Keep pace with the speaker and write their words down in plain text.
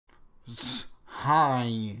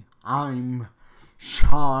Hi, I'm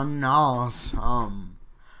Sean Awesome.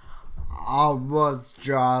 I was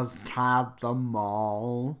just at the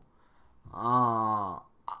mall. I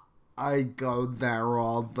go there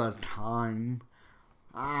all the time,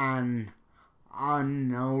 and I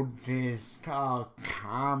noticed a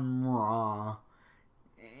camera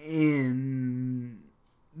in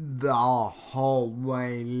the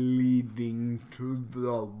hallway leading to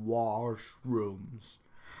the washrooms,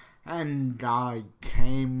 and I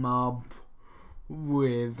came up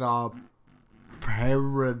with a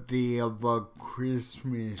parody of a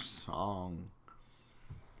Christmas song.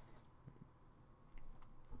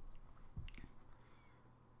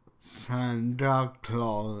 Santa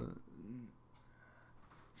Claus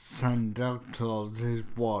is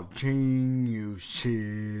watching you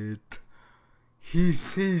shit. He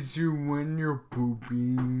sees you when you're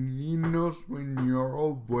pooping. He knows when you're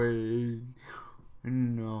awake.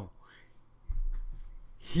 No.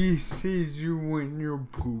 He sees you when you're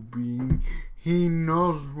pooping. He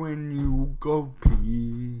knows when you go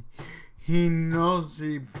pee. He knows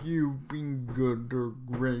if you've been good or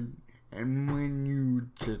great and when you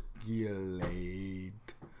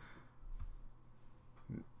ejaculate.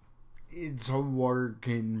 It's a work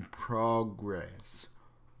in progress,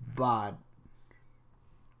 but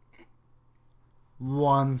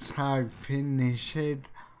once I finish it,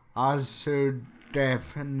 I should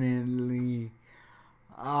definitely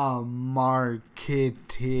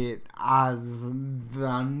market it as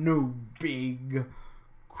the new big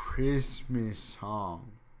Christmas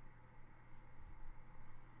song.